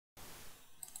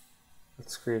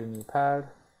let's create a new pad,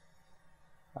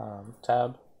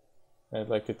 tab. I'd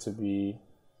like it to be,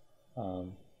 let's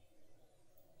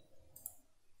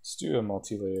do a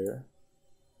multi-layer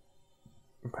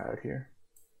pad here.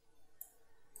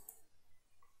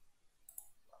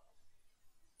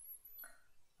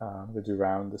 I'm going to do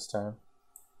round this time.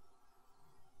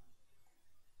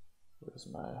 Where's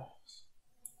my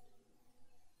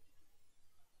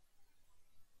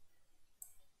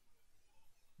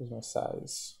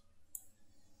size?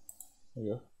 There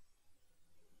you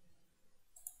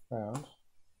go. Round.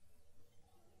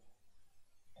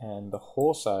 And the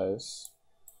hole size,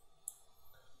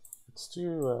 let's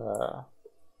do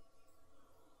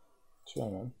 2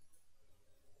 mm.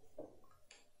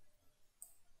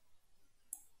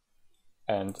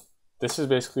 And this is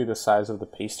basically the size of the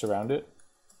paste around it.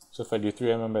 So if I do 3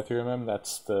 mm by 3 mm,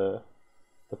 that's the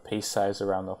paste size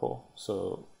around the hole.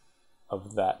 So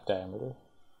of that diameter.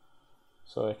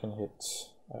 So I can hit,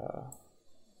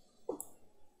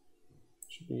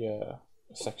 should be a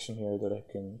section here that I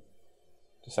can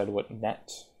decide what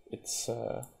net it's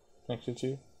connected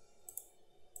to.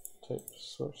 Type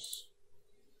source.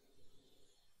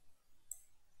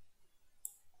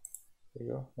 There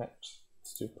you go, net.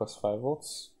 Let's do +5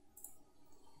 volts.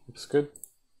 Looks good.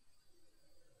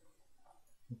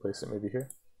 Place it maybe here.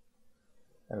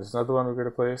 And there's another one we're going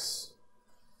to place.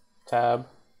 Tab.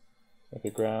 Make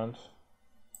it ground.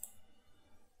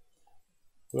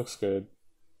 Looks good.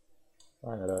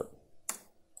 Line it up.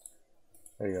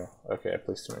 There you go. Okay, I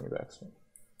placed too many backs.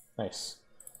 Nice.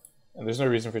 And there's no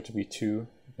reason for it to be 2. You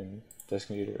can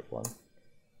designate it at 1.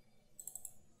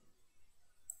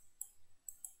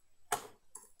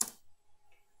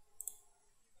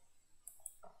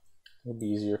 It would be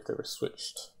easier if they were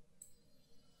switched.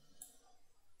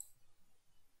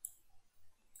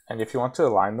 And if you want to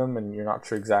align them and you're not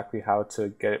sure exactly how to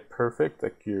get it perfect,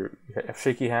 like you have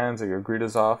shaky hands or your grid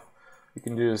is off, you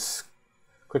can do is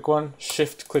click one,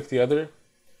 shift click the other,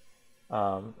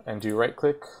 and do right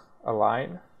click,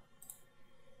 align.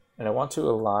 And I want to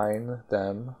align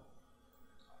them,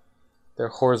 their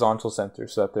horizontal center,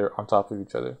 so that they're on top of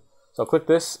each other. So I'll click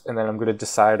this, and then I'm going to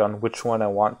decide on which one I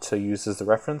want to use as the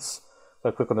reference. So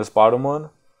I click on this bottom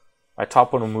one, my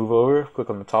top one will move over, click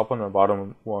on the top one, my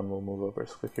bottom one will move over.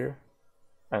 So click here,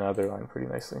 and now they're aligned pretty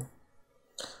nicely.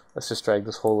 Let's just drag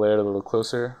this whole layer a little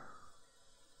closer.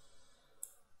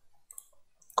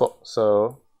 Cool,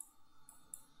 so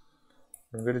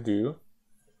what I'm going to do,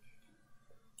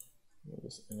 move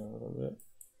this in a little bit.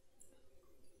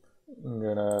 I'm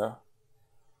going to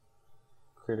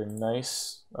create a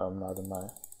nice, not in my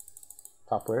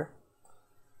top layer,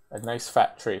 a nice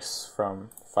fat trace from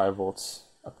 5 volts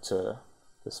up to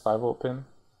this 5 volt pin.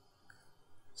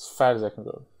 As fat as I can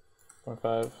go.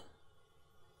 0.5.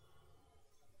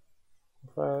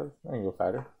 5. I can go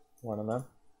fatter. 1 mm.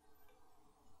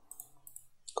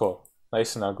 Cool.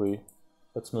 Nice and ugly.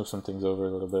 Let's move some things over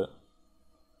a little bit.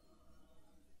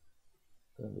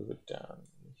 I'm gonna move it down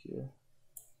here.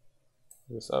 Move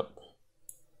this up.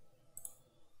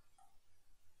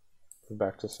 Go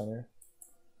back to center.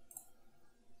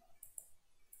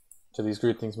 So these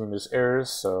grid things mean there's errors,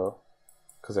 so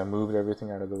because I moved everything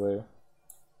out of the way,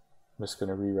 I'm just going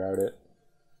to reroute it.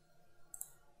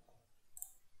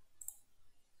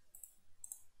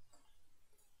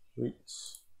 Delete,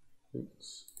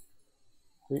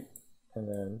 and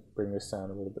then bring this down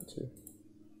a little bit too.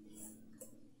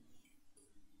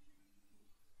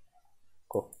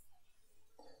 Cool.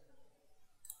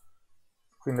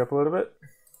 Cleaned up a little bit.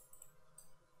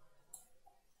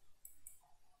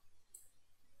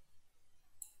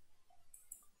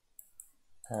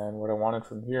 And what I wanted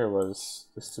from here was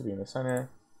this to be in the center,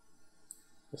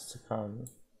 this to come,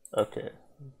 okay,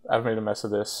 I've made a mess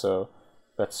of this, so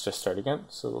let's just start again.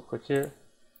 So we'll click here,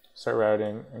 start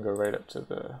routing, and go right up to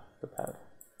the pad.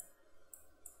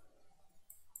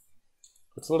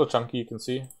 It's a little chunky, you can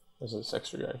see, there's this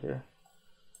extra guy here.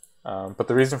 But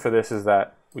the reason for this is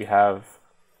that we have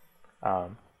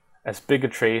as big a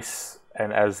trace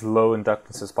and as low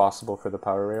inductance as possible for the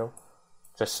power rail,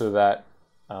 just so that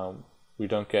we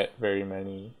don't get very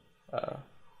many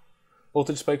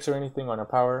voltage spikes or anything on our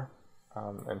power,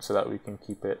 and so that we can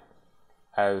keep it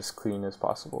as clean as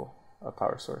possible, a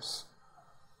power source.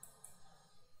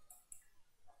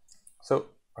 So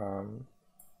a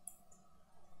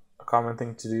common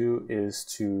thing to do is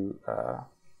to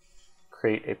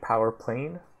create a power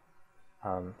plane.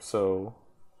 So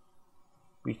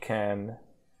we can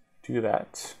do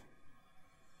that.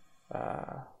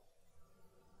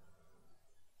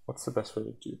 What's the best way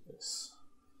to do this?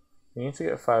 We need to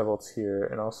get 5 volts here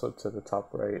and also to the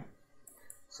top right.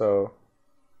 So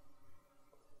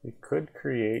we could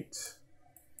create,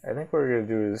 I think what we're going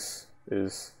to do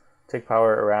is take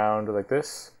power around like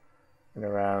this and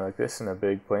around like this in a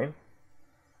big plane,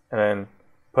 and then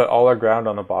put all our ground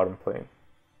on the bottom plane.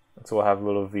 And so we'll have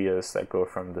little vias that go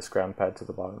from this ground pad to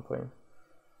the bottom plane.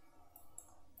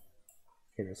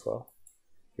 Here as well.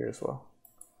 Here as well.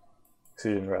 So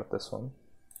you didn't wrap this one.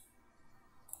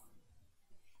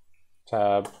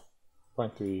 Tab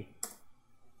 0.3.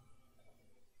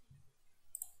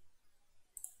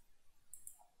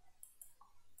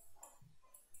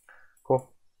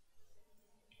 Cool.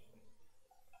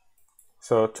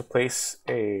 So to place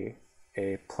a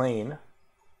plane,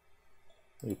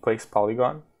 you place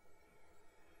polygon.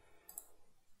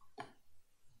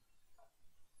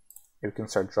 You can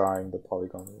start drawing the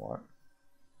polygon you want.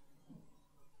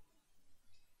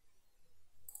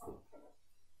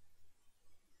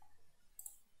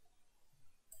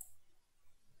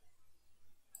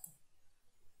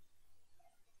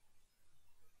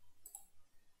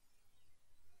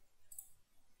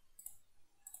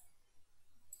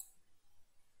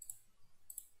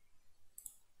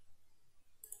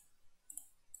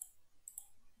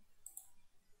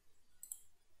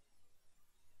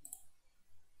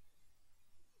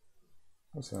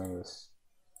 Something like this.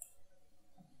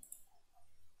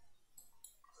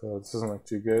 So this doesn't look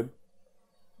too good.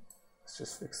 Let's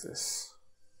just fix this.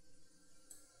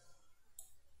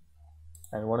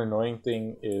 And one annoying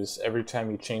thing is every time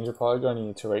you change a polygon, you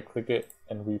need to right click it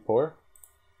and re-pour.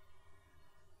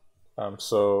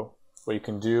 So what you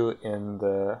can do in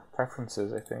the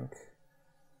preferences, I think,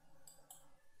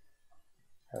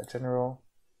 general,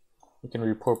 you can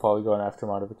re-pour polygon after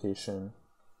modification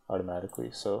automatically.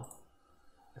 So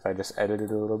if I just edit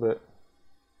it a little bit,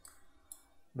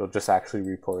 it'll just actually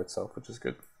re-pour itself, which is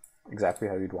good. Exactly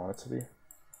how you'd want it to be.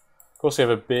 Cool, so you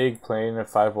have a big plane at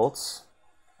 5 volts.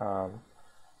 You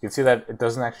can see that it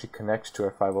doesn't actually connect to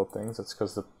our 5 volt things. That's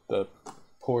because the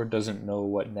pour doesn't know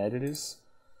what net it is.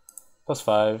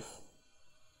 +5.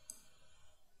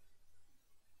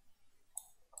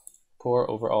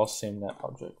 Pour over all same net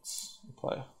objects.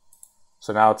 Apply.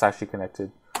 So now it's actually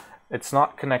connected. It's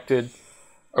not connected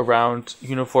around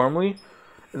uniformly.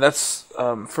 And that's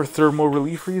for thermal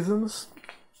relief reasons.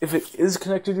 If it is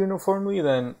connected uniformly,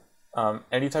 then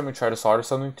anytime you try to solder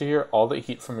something to here, all the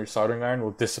heat from your soldering iron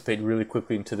will dissipate really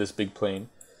quickly into this big plane.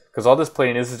 Because all this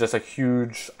plane is just a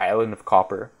huge island of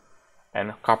copper.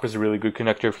 And copper is a really good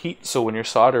conductor of heat, so when you're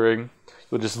soldering,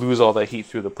 you'll just lose all that heat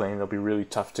through the plane. It'll be really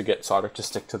tough to get solder to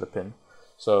stick to the pin.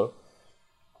 So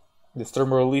the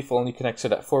thermal relief only connects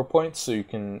it at 4 points, so you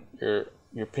can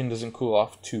your pin doesn't cool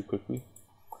off too quickly.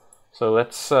 So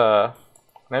let's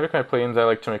every kind of planes, I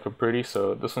like to make them pretty.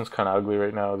 So this one's kind of ugly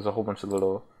right now. There's a whole bunch of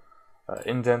little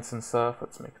indents and stuff.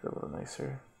 Let's make it a little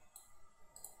nicer.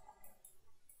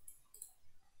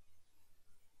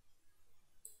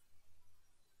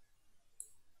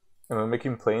 And when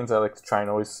making planes, I like to try and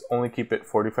always only keep it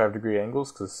 45-degree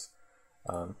angles, because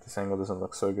this angle doesn't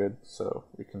look so good. So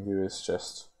what we can do is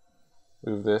just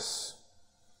move this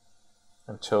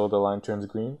until the line turns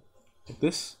green, like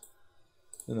this,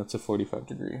 and that's a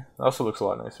 45-degree. It also looks a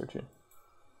lot nicer too.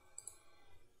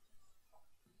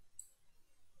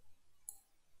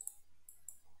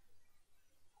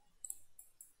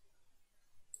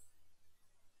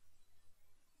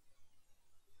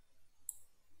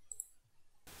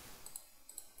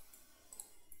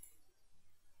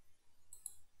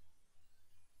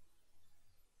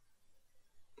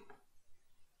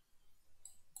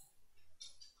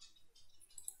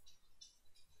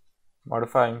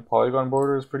 Modifying polygon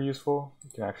border is pretty useful.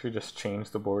 You can actually just change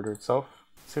the border itself.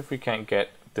 Let's see if we can't get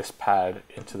this pad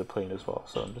into the plane as well.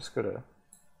 So I'm just gonna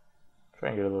try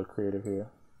and get a little creative here.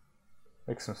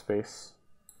 Make some space.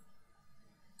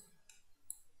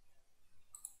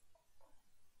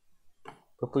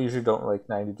 People usually don't like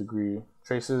 90-degree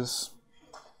traces.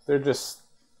 They're just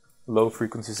low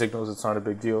frequency signals. It's not a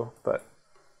big deal, but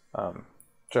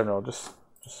general, just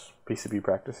PCB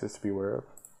practices to be aware of.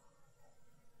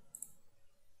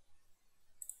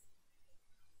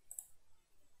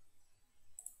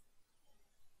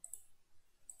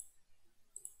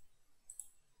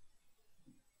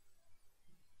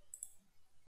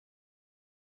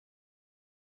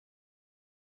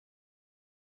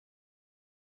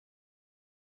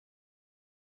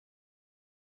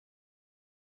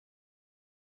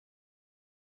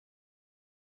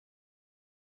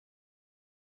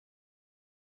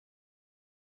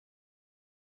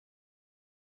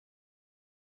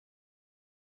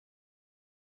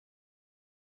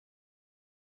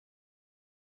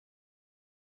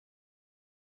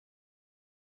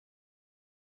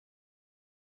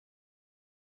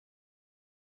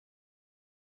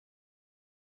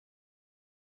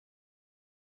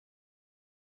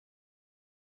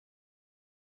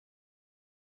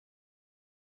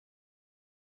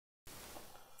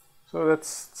 So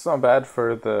it's not bad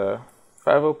for the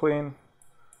 5-0 plane.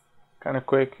 Kind of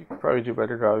quick. You could probably do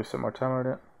better to obviously spend more time on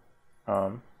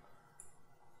it.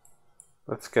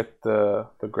 Let's get the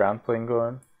ground plane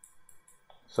going.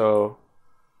 So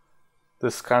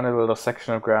this kind of little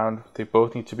section of ground, they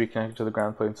both need to be connected to the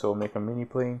ground plane, so we'll make a mini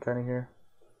plane kind of here.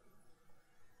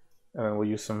 And then we'll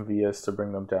use some vias to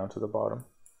bring them down to the bottom.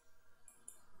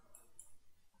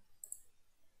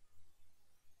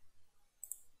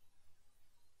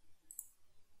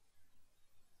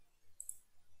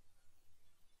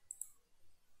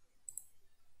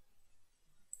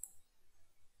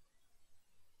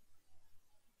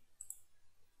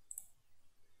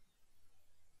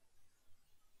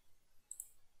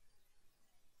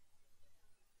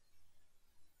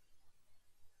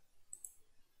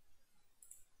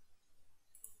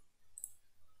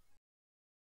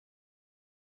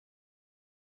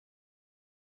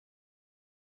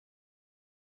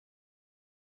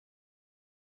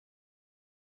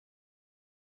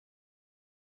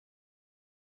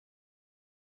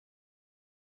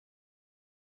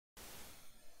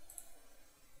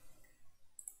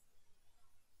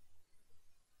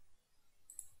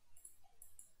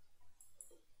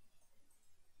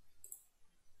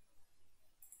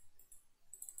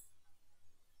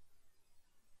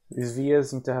 These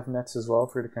vias need to have nets as well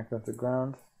for you to connect them to the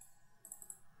ground.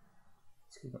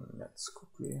 Let's give them nets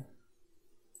quickly.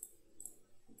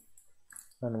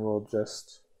 Then we'll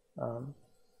just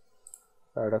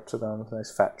fire it up to them with a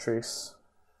nice fat trace.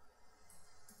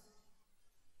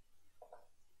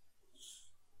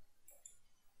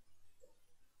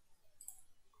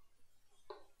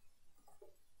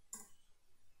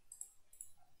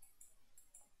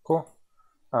 Cool.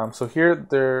 So here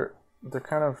they're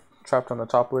kind of trapped on the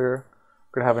top layer.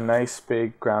 We're gonna have a nice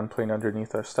big ground plane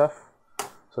underneath our stuff.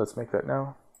 So let's make that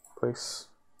now. Place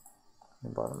the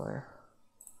bottom layer.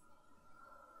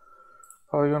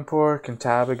 Polygon pour, can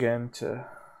tab again to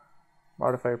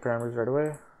modify your parameters right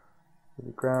away.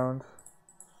 Maybe ground,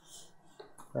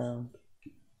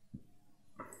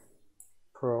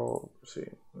 Pearl, see,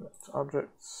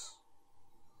 objects,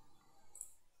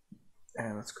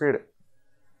 and let's create it.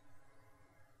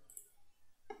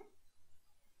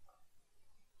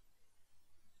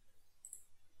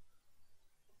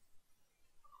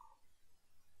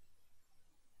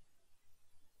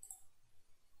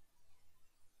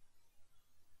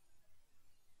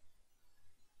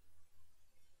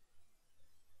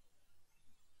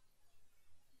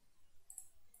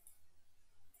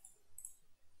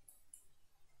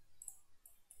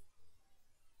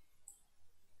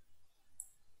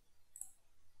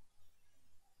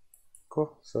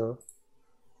 Cool. So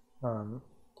bottom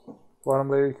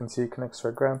layer, you can see it connects to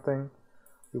our ground thing.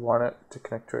 We want it to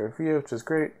connect to our via, which is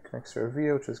great. Connects to our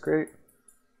via, which is great.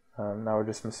 Now we're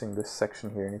just missing this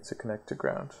section here. It needs to connect to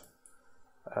ground.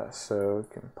 So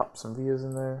we can pop some vias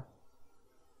in there.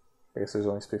 I guess there's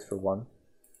only space for one.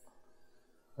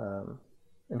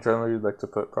 In general, you'd like to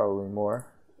put probably more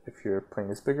if your plane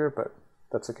is bigger, but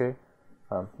that's okay.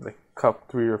 Like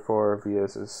 3 or 4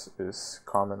 vias is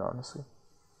common, honestly.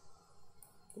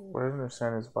 What I don't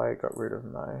understand is why I got rid of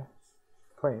my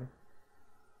plane.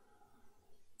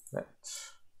 Net,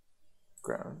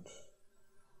 ground.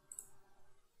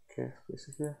 Okay, place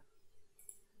it here.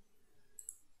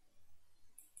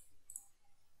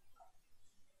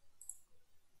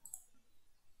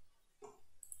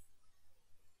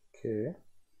 Okay.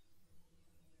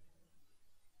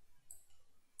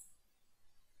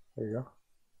 There you go.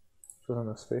 Shows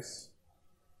enough space.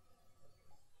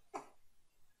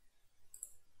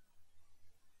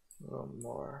 A little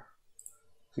more.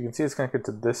 So you can see it's connected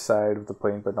to this side of the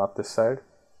plane, but not this side.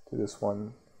 To this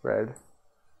one red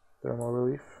thermal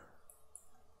relief.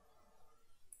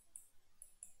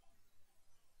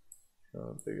 A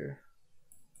little bigger.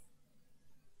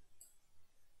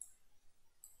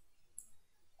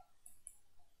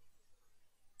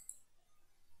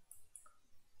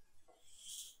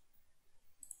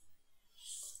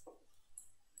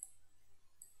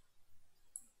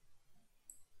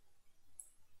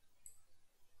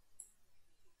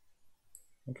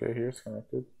 Okay, here's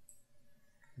connected.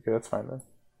 Okay, that's fine then.